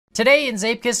Today in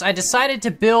Zeepkist, I decided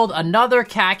to build another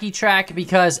Kacky track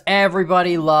because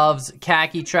everybody loves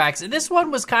Kacky tracks. And this one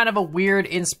was kind of a weird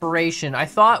inspiration. I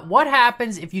thought, what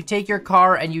happens if you take your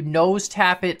car and you nose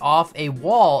tap it off a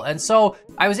wall? And so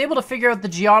I was able to figure out the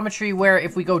geometry where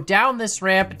if we go down this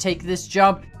ramp, take this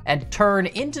jump, and turn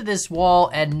into this wall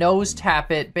and nose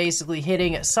tap it, basically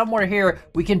hitting somewhere here,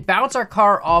 we can bounce our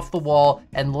car off the wall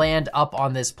and land up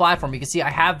on this platform. You can see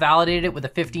I have validated it with a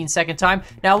 15-second time.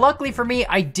 Now, luckily for me,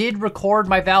 I did record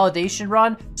my validation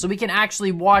run, so we can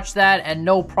actually watch that, and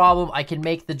no problem, I can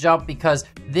make the jump because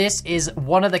this is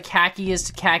one of the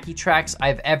cackiest Kacky tracks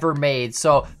I've ever made.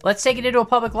 So let's take it into a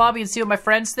public lobby and see what my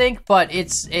friends think, but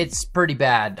it's pretty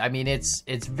bad. I mean, it's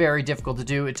very difficult to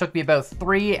do. It took me about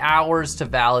 3 hours to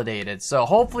validate it. So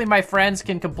hopefully my friends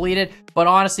can complete it, but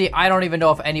honestly, I don't even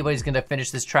know if anybody's gonna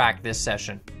finish this track this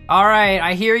session. All right,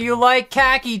 I hear you like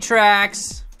Kacky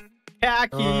tracks.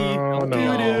 Kacky. Oh,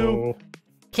 no.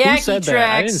 Kacky tracks.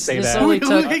 I didn't say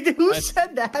that. Who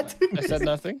said that? I said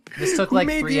nothing. This took like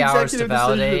 3 hours to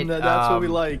validate. That's what we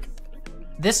like.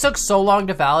 This took so long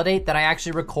to validate that I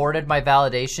actually recorded my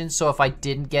validation, so if I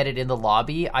didn't get it in the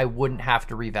lobby, I wouldn't have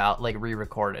to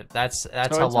re-record it. That's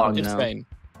how long it's pain.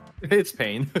 It's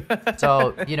pain.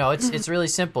 So, you know, it's really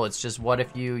simple. It's just what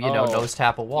if you nose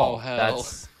tap a wall. Oh, hell.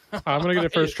 That's I'm gonna get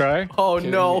it first try. Oh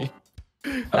no.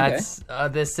 that's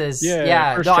this is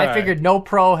first no, try. I figured no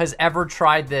pro has ever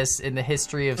tried this in the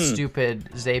history of stupid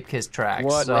Zeepkist tracks.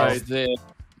 What so. is this?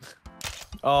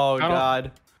 Oh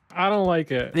god. I don't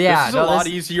like it. Yeah, this is a lot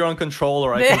easier on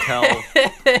controller, I can tell.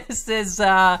 This is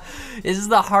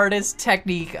the hardest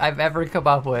technique I've ever come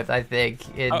up with, I think.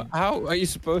 How are you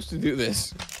supposed to do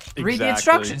this? Read the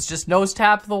instructions. Just nose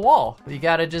tap the wall. You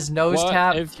gotta just nose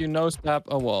tap. What if you nose tap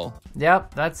a wall?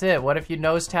 Yep, that's it. What if you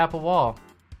nose tap a wall?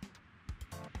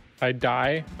 I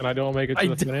die and I don't make it to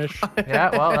the finish. Yeah,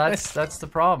 well, that's the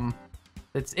problem.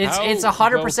 It's How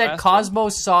 100%.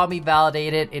 Cosmos saw me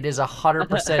validate it. It is 100%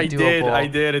 doable. I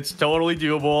did. It's totally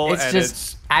doable. It's and just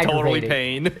it's aggravating. totally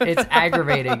pain. It's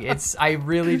aggravating. I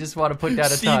really just want to put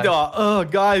down a ton. Oh,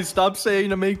 guys, stop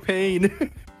saying to make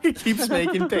pain. It keeps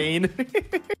making pain.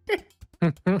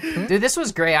 Dude, this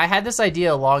was great. I had this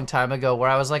idea a long time ago where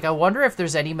I was like, I wonder if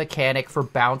there's any mechanic for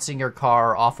bouncing your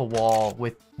car off a wall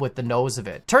with the nose of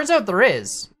it. Turns out there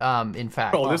is, in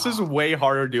fact. Bro, this is way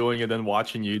harder doing it than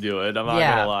watching you do it. I'm not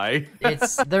gonna lie.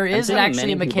 There is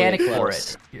actually a mechanic for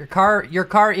it. Your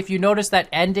car, if you notice that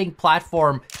ending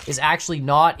platform is actually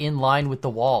not in line with the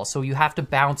wall, so you have to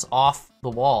bounce off the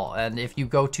wall, and if you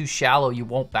go too shallow, you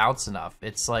won't bounce enough.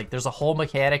 It's like there's a whole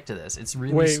mechanic to this. It's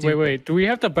really stupid. Wait. Do we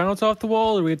have to bounce off the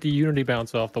wall, or do we have to Unity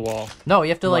bounce off the wall? No, you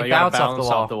have to bounce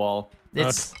off the wall.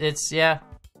 It's yeah.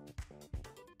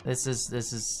 This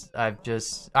is I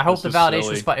hope the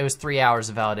validation was fun. It was 3 hours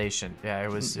of validation. Yeah,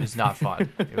 it was not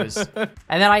fun. It was, and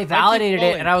then I validated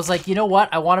it, and I was like, you know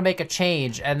what? I want to make a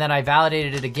change, and then I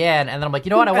validated it again, and then I'm like, you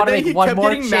know what? I want to make one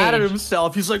more change. He kept getting mad at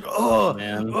himself. He's like, oh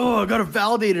man, I gotta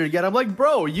validate it again. I'm like,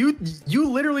 bro, you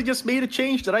literally just made a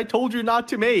change that I told you not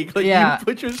to make. Like, you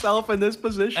put yourself in this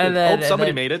position. And then,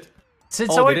 somebody made it. They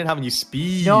didn't have any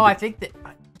speed. No, I think that.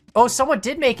 Oh, someone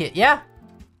did make it. Yeah.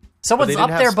 Someone's up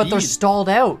there, but they're stalled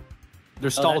out. They're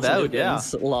stalled out, yeah.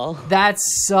 That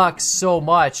sucks so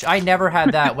much. I never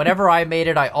had that. Whenever I made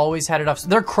it, I always had it up.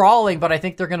 They're crawling, but I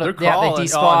think they're gonna. They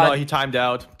despawn. Oh no, he timed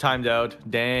out.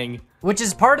 Dang. Which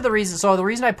is part of the reason. So the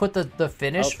reason I put the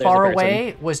finish far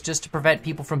away was just to prevent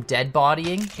people from dead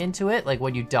bodying into it, like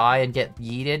when you die and get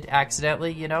yeeted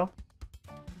accidentally, you know.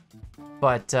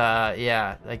 But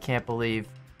yeah, I can't believe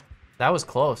that was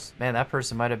close. Man, that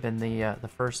person might have been the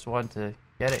first one to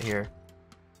get it here.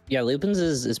 Yeah, Lupin's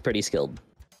is pretty skilled.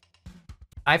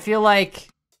 I feel like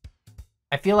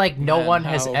no one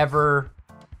has ever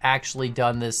actually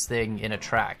done this thing in a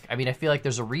track. I mean, I feel like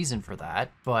there's a reason for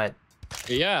that, but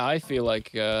yeah, I feel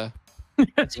like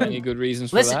any good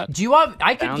reasons for listen, that. do you want?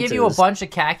 I could give you a bunch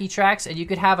of Kacky tracks, and you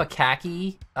could have a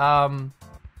Kacky,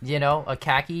 you know, a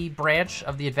Kacky branch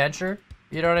of the adventure.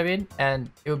 You know what I mean? And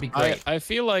it would be great. I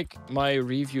feel like my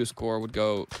review score would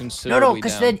go considerably No,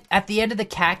 because then at the end of the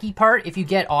Kacky part, if you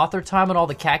get author time on all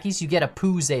the Kackys, you get a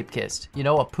poo Zeepkist. You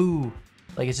know, a poo,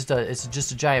 like it's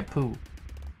just a giant poo.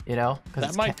 You know,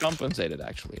 that might compensate it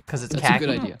actually. Because it's That's Kacky. a good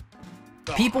idea.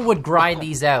 People would grind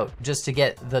these out just to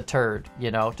get the turd.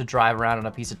 You know, to drive around on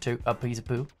a piece of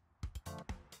poo.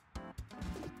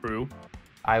 True.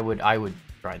 I would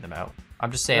grind them out.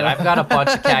 I'm just saying. I've got a bunch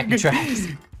of Kacky tracks.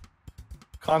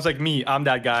 Con's like me, I'm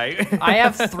that guy. I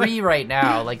have 3 right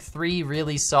now, like 3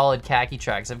 really solid Kacky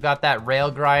tracks. I've got that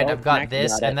rail grind, I've got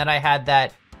this, and then I had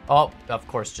that, oh, of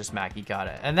course, just Mackie got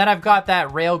it. And then I've got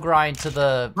that rail grind to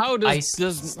the ice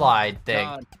slide thing.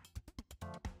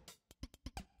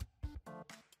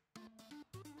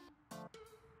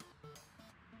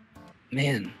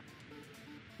 Man.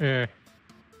 Eh.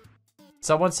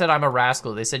 Someone said I'm a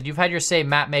rascal. They said, you've had your say,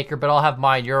 map maker, but I'll have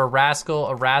mine. You're a rascal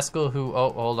who...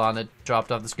 Oh, hold on, it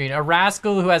dropped off the screen. A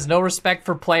rascal who has no respect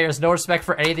for players, no respect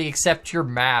for anything except your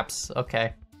maps.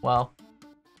 Okay, well.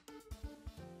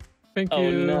 Thank you.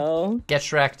 Oh, no. Get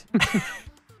Shrek'd.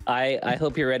 I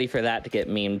hope you're ready for that to get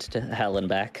memed to hell and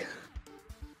back.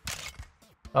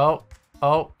 Oh.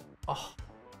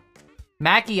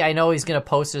 Mackie, I know he's going to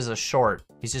post it as a short.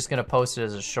 He's just going to post it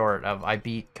as a short of I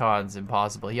beat Cons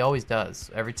Impossible. He always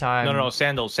does. Every time. No,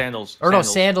 Sandals. No,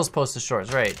 Sandals posts the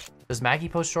shorts, right. Does Mackie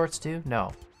post shorts too?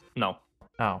 No. No.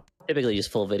 Oh. Typically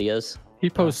just full videos. He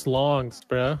posts longs,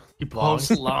 bro. He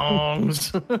posts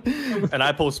longs. And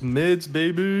I post mids,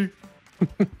 baby.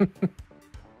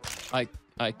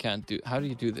 I can't do... How do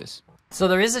you do this? So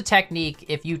there is a technique.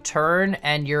 If you turn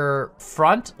and your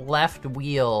front left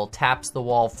wheel taps the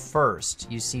wall first,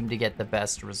 you seem to get the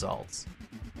best results.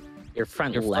 Your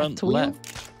front Your left front wheel?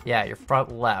 left. Yeah, your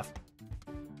front left.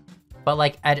 But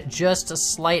like at just a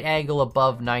slight angle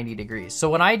above 90 degrees. So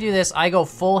when I do this, I go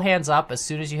full hands up as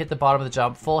soon as you hit the bottom of the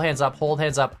jump. Full hands up,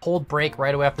 hold brake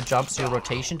right away off the jump so your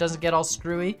rotation doesn't get all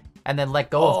screwy. And then let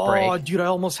go of brake. Oh, dude, I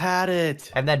almost had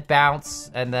it. And then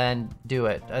bounce, and then do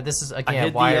it. This is, again, I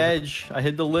hit why... the edge. I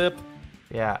hit the lip.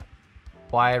 Yeah.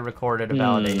 Why I recorded a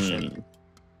validation.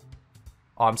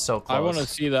 Oh, I'm so close. I want to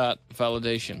see that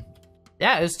validation.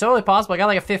 Yeah, it's totally possible. I got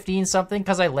like a 15 something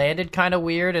because I landed kind of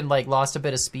weird and like lost a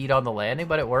bit of speed on the landing,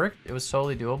 but it worked. It was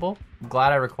totally doable. I'm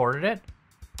glad I recorded it.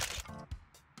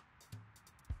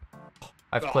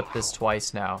 I've clipped this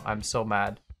twice now. I'm so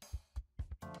mad.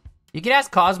 You can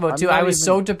ask Cosmo too. I was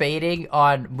so debating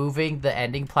on moving the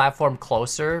ending platform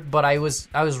closer, but I was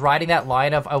riding that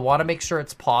line of I want to make sure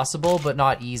it's possible but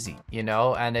not easy, you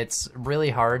know? And it's really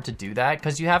hard to do that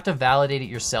because you have to validate it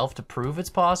yourself to prove it's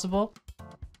possible.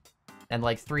 And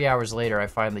like 3 hours later, I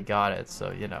finally got it,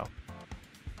 so you know.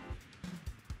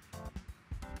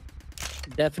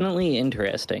 Definitely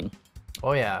interesting.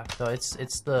 Oh yeah, so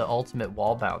it's the ultimate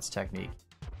wall bounce technique.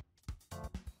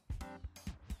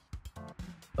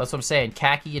 That's what I'm saying.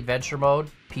 Kacky adventure mode,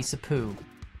 piece of poo,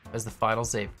 as the final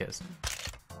Zeepkist.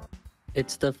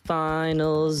 It's the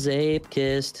final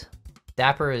Zeepkist.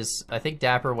 Dapper is, I think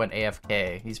Dapper went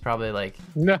AFK. He's probably like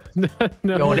No.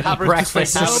 going to eat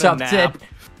breakfast or something.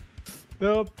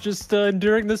 Nope, just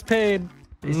enduring this pain.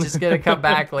 He's just gonna come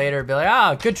back later and be like,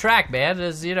 "Oh, good track, man.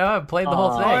 Just, you know, I played the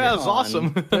whole thing." Oh, yeah, it was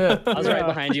awesome. I was right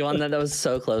behind you on that. That was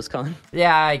so close, Con.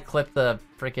 Yeah, I clipped the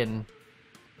freaking.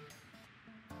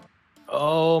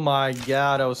 Oh my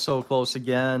god, I was so close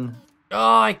again.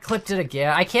 Oh, I clipped it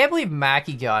again. I can't believe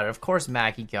Mackie got it. Of course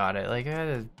Mackie got it. Like, I had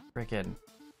a freaking...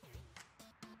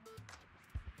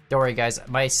 Don't worry, guys.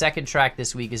 My second track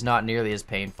this week is not nearly as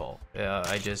painful.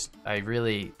 I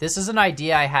really... This is an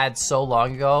idea I had so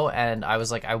long ago, and I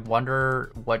was like, I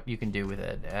wonder what you can do with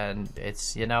it. And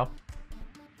it's, you know...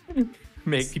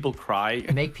 Make people cry.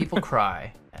 Make people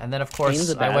cry. And then, of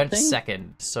course, I went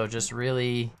second. So just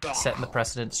really setting the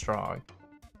precedent strong.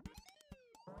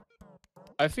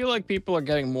 I feel like people are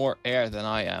getting more air than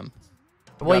I am.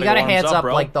 Well, you gotta hands up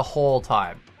like the whole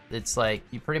time. It's like,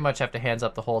 you pretty much have to hands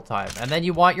up the whole time. And then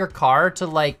you want your car to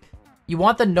like, you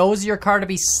want the nose of your car to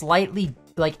be slightly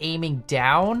like aiming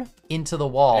down into the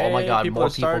wall. Hey, oh my god, more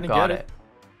people got it.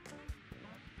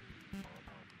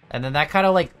 And then that kind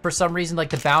of like, for some reason, like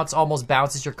the bounce almost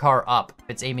bounces your car up.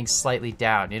 It's aiming slightly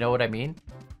down. You know what I mean?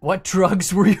 What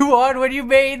drugs were you on when you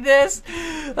made this?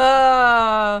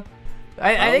 I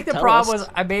think the problem was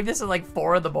I made this at like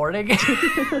 4 in the morning.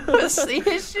 That's the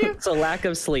issue. So lack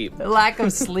of sleep. Lack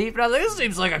of sleep. And I was like, this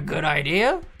seems like a good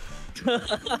idea.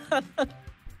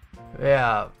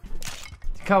 Yeah.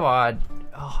 Come on.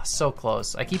 Oh, so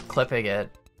close. I keep clipping it.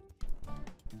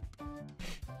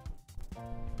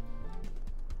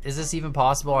 Is this even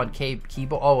possible on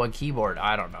keyboard? Oh, on keyboard.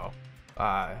 I don't know.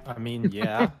 I mean,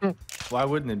 yeah. Why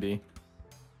wouldn't it be?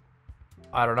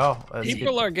 I don't know.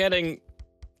 People are getting,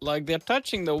 like, they're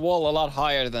touching the wall a lot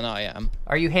higher than I am.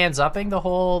 Are you hands-upping the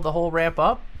whole ramp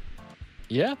up?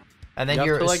 Yeah. And then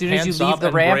you're, as soon as you leave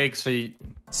the ramp, as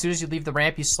soon as you leave the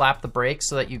ramp, you slap the brakes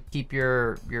so that you keep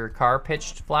your car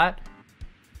pitched flat?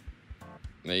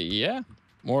 Yeah,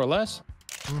 more or less.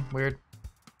 Weird.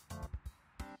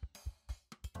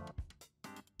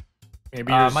 Maybe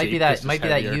might be that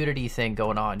Unity thing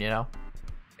going on, you know?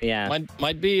 Yeah.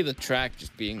 Might be the track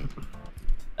just being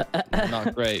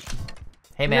not great.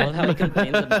 Hey man, I love how he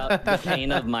complains about the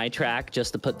pain of my track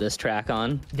just to put this track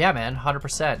on. Yeah, man,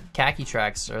 100%. Kacky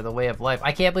tracks are the way of life.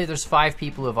 I can't believe there's 5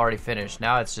 people who have already finished.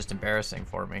 Now it's just embarrassing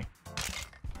for me.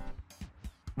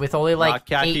 With only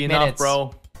like 8 minutes,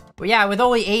 bro. But yeah, with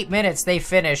only 8 minutes, they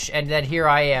finish, and then here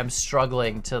I am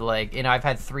struggling to like, I've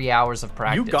had 3 hours of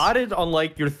practice. You got it on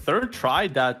like your 3rd try.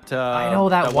 That I know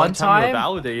that one time you were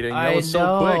validating. I That was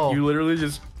so quick. You literally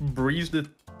just breezed it.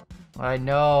 I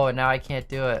know, and now I can't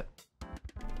do it.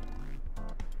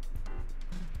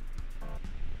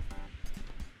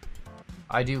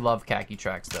 I do love Kacky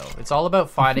tracks though. It's all about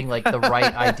finding like the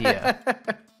right idea.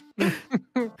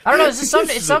 I don't know, it's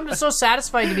just something so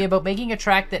satisfying to me about making a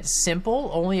track that's simple,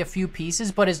 only a few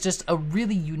pieces, but it's just a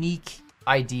really unique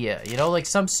idea, you know, like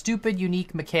some stupid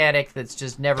unique mechanic that's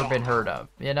just never been heard of.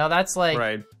 You know, that's like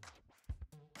right.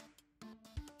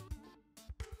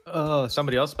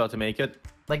 Somebody else about to make it.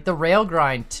 Like the rail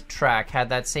grind track had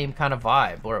that same kind of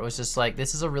vibe where it was just like,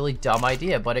 this is a really dumb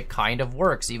idea, but it kind of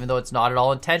works, even though it's not at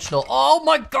all intentional. Oh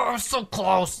my god, so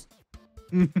close!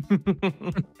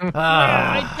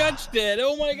 I touched it.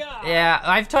 Oh my god. Yeah,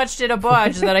 I've touched it a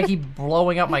bunch, and then I keep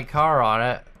blowing up my car on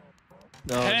it.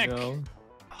 Heck. No.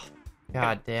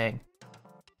 God dang.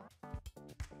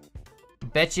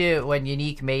 Bet you when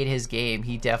Unique made his game,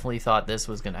 he definitely thought this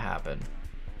was gonna happen.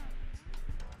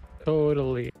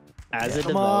 Totally. As a Come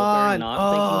developer, on.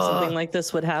 not thinking something like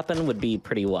this would happen would be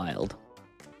pretty wild.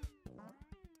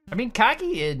 I mean,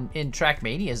 Kacky in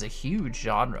Trackmania is a huge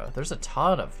genre. There's a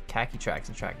ton of Kacky tracks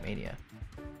in Trackmania.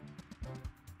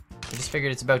 I just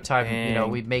figured it's about time, you know,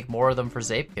 we make more of them for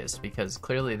Zeepkist, because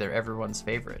clearly they're everyone's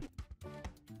favorite.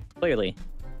 Clearly.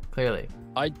 Clearly.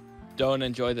 I don't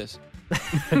enjoy this.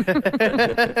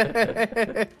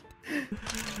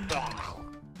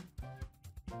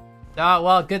 Oh,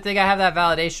 well, good thing I have that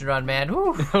validation run, man.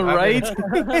 Whew. Right?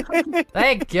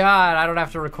 Thank God I don't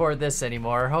have to record this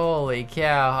anymore. Holy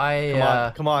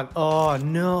cow. Come on. Oh,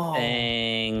 no.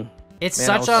 Dang. It's Man,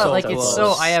 such I was a, so like, it's so,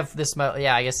 close. I have this,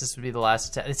 yeah, I guess this would be the last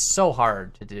attempt. It's so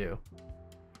hard to do.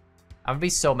 I'm gonna be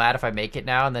so mad if I make it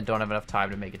now and then don't have enough time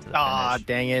to make it to the Ah, finish.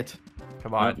 dang it.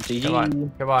 Come on, GG. come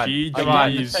on, come on, GG. come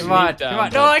on, GG's. come on, come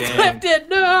on. No, I clipped it,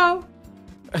 no!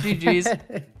 GG's.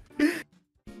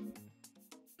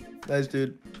 Nice,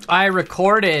 dude. I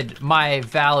recorded my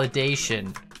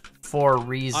validation for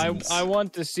reasons. I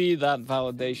want to see that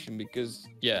validation because,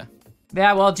 yeah.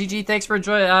 Yeah, well, GG, thanks for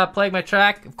playing my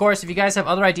track. Of course, if you guys have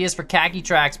other ideas for Kacky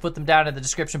tracks, put them down in the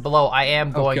description below. I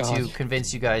am going to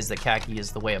convince you guys that Kacky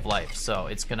is the way of life, so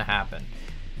it's going to happen.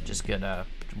 Just going to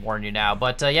warn you now.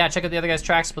 But yeah, check out the other guys'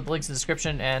 tracks, put the links in the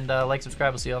description, and like,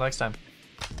 subscribe. We'll see you all next time.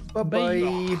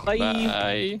 Bye-bye. Bye.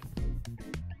 Bye.